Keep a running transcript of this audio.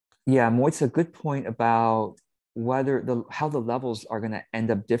Yeah, Moit's a good point about whether the how the levels are going to end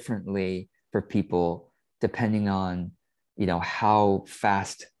up differently for people depending on, how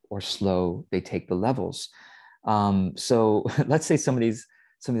fast or slow they take the levels. So let's say somebody's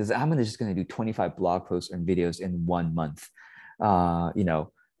I'm just going to do 25 blog posts and videos in 1 month. Uh, you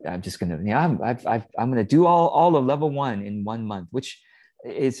know, I'm just going to, I'm going to do all of level one in 1 month, which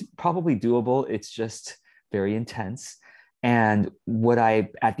is probably doable. It's just very intense. And would I,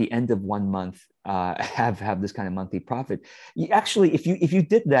 at the end of 1 month, have this kind of monthly profit? Actually, if you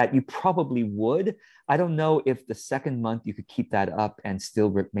did that, you probably would. I don't know if the second month you could keep that up and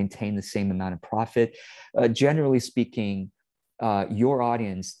still maintain the same amount of profit. Generally speaking, your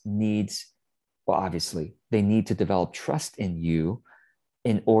audience needs, well, obviously, they need to develop trust in you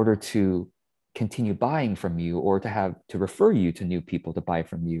in order to continue buying from you or to refer you to new people to buy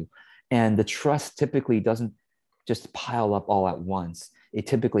from you. And the trust typically doesn't just pile up all at once. It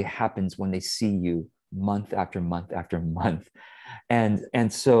typically happens when they see you month after month after month. And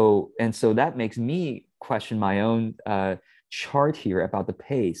so that makes me question my own chart here about the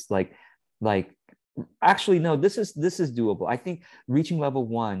pace. Like actually no, this is doable. I think reaching level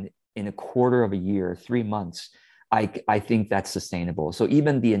one in a quarter of a year, 3 months, I think that's sustainable. So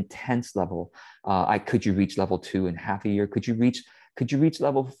even the intense level, I could you reach level two in half a year? Could you reach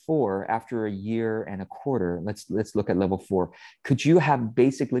level four after a year and a quarter? Let's look at level four. Could you have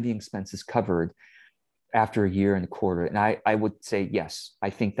basic living expenses covered after a year and a quarter? And I would say yes, I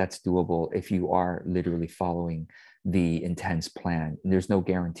think that's doable if you are literally following the intense plan. There's no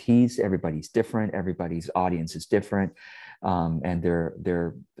guarantees. Everybody's different. Everybody's audience is different. And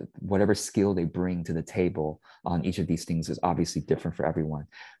their whatever skill they bring to the table on each of these things is obviously different for everyone.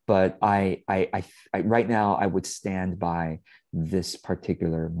 But I right now I would stand by this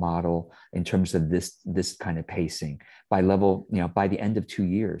particular model in terms of this kind of pacing by level, by the end of 2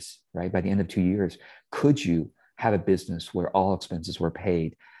 years, right? By the end of 2 years, could you have a business where all expenses were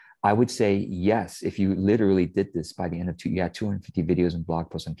paid? I would say yes. If you literally did this by the end of you had 250 videos and blog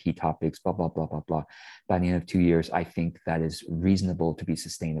posts on key topics, blah, blah, blah, blah, blah. By the end of 2 years, I think that is reasonable to be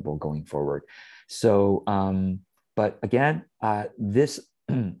sustainable going forward. So, but again, I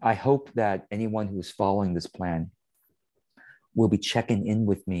hope that anyone who is following this plan will be checking in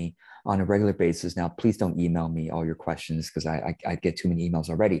with me on a regular basis. Now, please don't email me all your questions because I get too many emails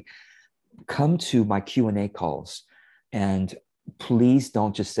already. Come to my Q&A calls, and please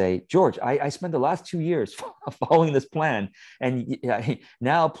don't just say, George, I spent the last 2 years following this plan, and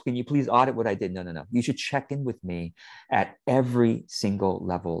now can you please audit what I did? No, no, no. You should check in with me at every single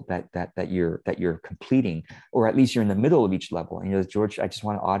level that you're completing, or at least you're in the middle of each level. And George, I just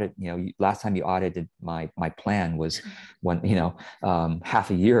want to audit. Last time you audited my plan was when half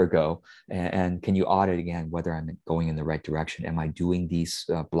a year ago, and can you audit again whether I'm going in the right direction? Am I doing these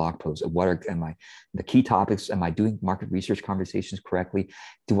blog posts? Am I the key topics? Am I doing market research conversations correctly?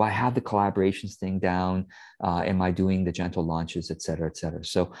 Do I have the collaborations thing down? Am I doing the gentle launches, et cetera, et cetera?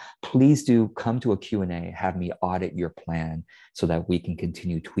 So please do come to a Q&A, have me audit your plan so that we can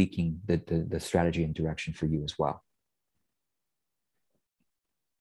continue tweaking the strategy and direction for you as well.